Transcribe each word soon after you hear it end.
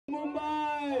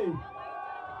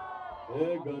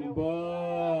Hey,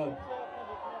 Ganpat.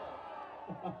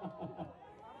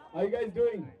 How you guys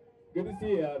doing? Good to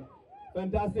see you, yaar.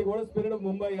 Fantastic. What a spirit of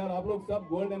Mumbai, yaar. आप लोग सब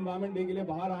World Environment Day के लिए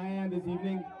बाहर आए हैं this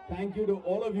evening. Thank you to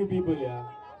all of you people, yaar.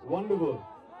 Wonderful.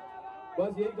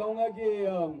 बस यही कहूँगा कि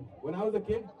when I was a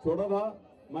kid, छोटा था,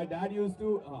 my dad used to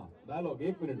dialogue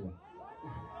 1 minute में.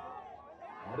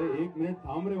 अरे 1 मिनट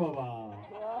थाम रे बाबा.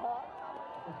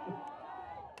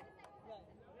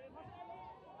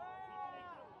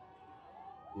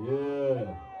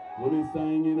 पुलिस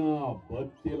आएंगी ना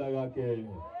बत्ती लगा के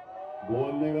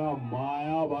बोलने का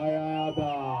माया भाई आया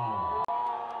था.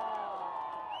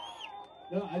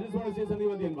 No, I just want to say something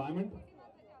about the environment.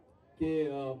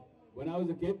 When I was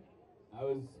a kid, I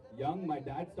was young, my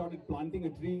dad started planting a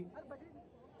tree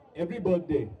every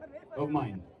birthday of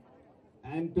mine.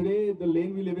 And today the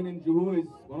lane we live in Juhu is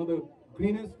one of the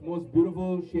greenest, most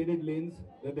beautiful shaded lanes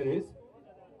that there is.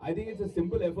 I think it's a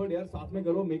simple effort, yaar. Saath mein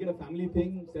karo, make it a family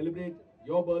thing, celebrate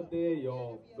your birthday,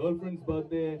 your girlfriend's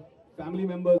birthday, family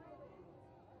members.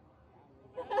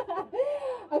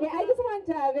 Okay, I just want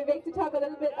Vivek to talk a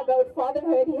little bit about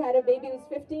fatherhood. He had a baby who's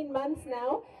 15 months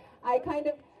now. I kind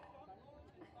of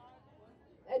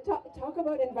talk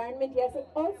about environment, yes.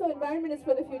 Also, environment is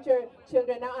for the future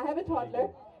children. Now, I have a toddler,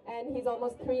 and he's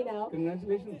almost 3 now.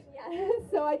 Congratulations. Yeah.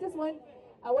 So I just want,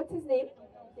 what's his name?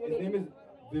 His name is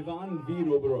Vivek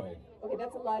Oberoi. Okay,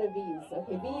 that's a lot of V's.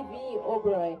 Okay, Vivek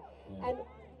Oberoi. Yeah. And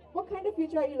what kind of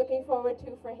future are you looking forward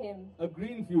to for him? A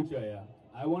green future, yeah.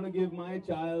 I want to give my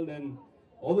child and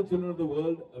all the children of the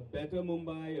world a better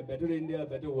Mumbai, a better India, a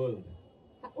better world.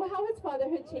 Well, how has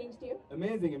fatherhood changed you?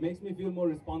 Amazing. It makes me feel more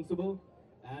responsible.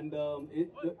 And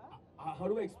how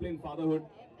do I explain fatherhood?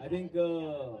 I think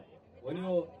when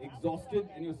you're exhausted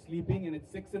and you're sleeping and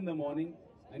it's 6 in the morning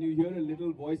and you hear a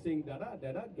little voice saying, Dada,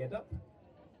 Dada, get up.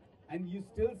 And you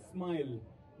still smile,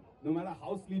 no matter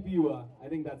how sleepy you are. I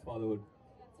think that's fatherhood.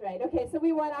 That's right. Okay, so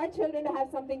we want our children to have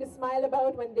something to smile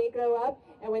about when they grow up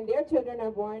and when their children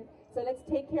are born. So let's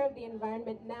take care of the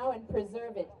environment now and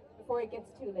preserve it before it gets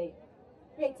too late.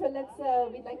 Great, so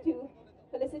we'd like to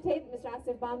felicitate Mr.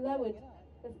 Asif Bamla would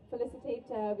felicitate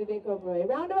Vivek Oberoi.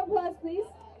 Round of applause, please.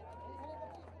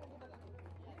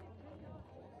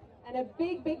 And a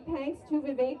big, big thanks to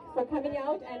Vivek for coming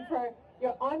out and for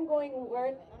your ongoing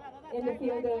work in the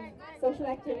field of social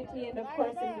activity and of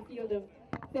course in the field of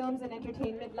films and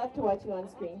entertainment. Love to watch you on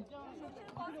screen.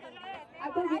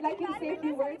 Abdul, we'd like you to say a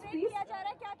few words, please.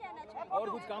 और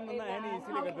कुछ काम करना है नहीं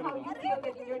इसीलिए करते रहते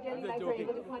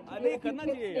नहीं करना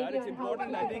चाहिए यार. It's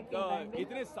important. I think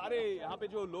इतने सारे यहाँ पे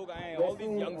जो लोग आए हैं, all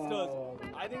these youngsters,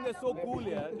 I think they're so cool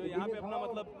यार. जो यहाँ पे अपना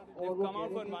मतलब they've come out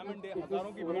for Environment Day.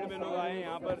 हजारों की भीड़ में लोग आए हैं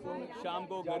यहाँ पर. शाम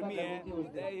को गर्मी है.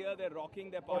 They're here, they're rocking,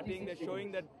 they're partying, they're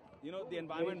showing that the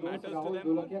environment matters to them,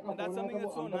 and that's something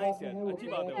that's so nice यार. अच्छी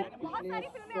बात है. बहुत सारी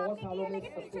फिल्में आपकी की हैं,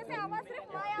 लेकिन पीछे से आवाज सिर्फ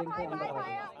माया भाई भाई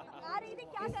माया आ रही थी.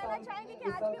 क्या कहना चाहेंगे कि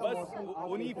आज भी बस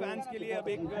उन्हीं फैंस के लिए अब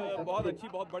एक बहुत अच्छी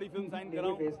बहुत बड़ी फिल्म साइन कर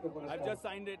रहा हूँ. I've just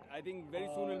signed it. I think very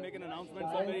soon we'll make an announcement.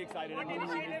 So I'm very excited. It's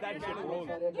that kind of role.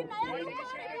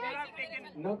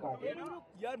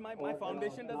 Yeah, my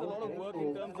foundation does a lot of work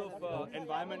in terms of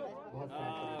environment.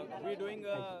 We're doing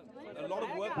a lot of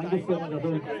work in terms of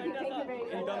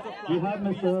we have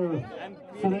Mr. and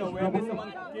creating awareness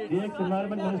among kids. The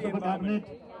ex-Environment Minister for Cabinet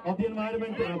of the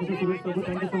Environment, Mr. Suresh Prabhu.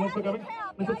 Thank you so much for coming.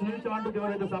 Mr. Sunil Chauhan to give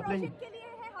away the sapling.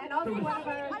 And also one of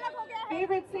our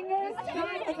favorite singers,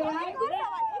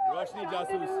 Roshni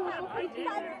Jasoos.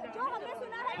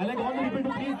 I like all the people to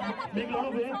please make a lot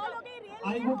of way.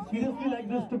 I would seriously like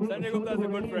this to go. Sanjay Gupta is a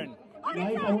good friend. Like,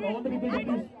 I want all the people to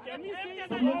please. Can we say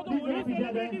that now the world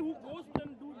celebrity who goes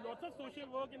and do lots of social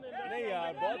work in the industry? नहीं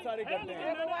यार बहुत सारे करते हैं.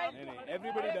 नहीं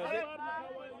everybody does it.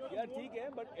 यार ठीक है,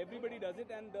 but everybody does it,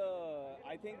 and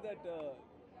I think that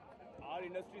our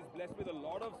industry is blessed with a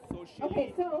lot of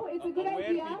socially aware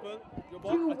people जो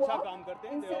बहुत अच्छा काम करते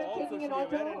हैं. They are all socially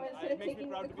aware, and it makes me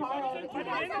proud to be part of But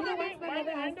that. by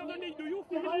the end of the day, do you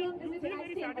feel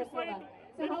very satisfied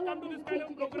when you come to this kind of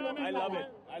program? I love it.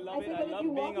 I love it. I love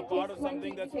being a part of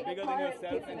something that's bigger than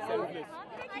yourself and selfless.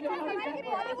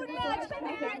 Bollywood में आजकल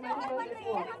फिल्में जो और बन रही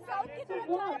है, हम south की तरफ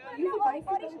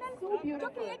ओरिजिनल जो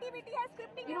क्रिएटिविटी है,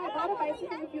 स्क्रिप्टिंग है, I bought a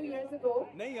bicycle a few years ago.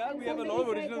 नहीं यार, we have a lot of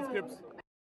original scripts.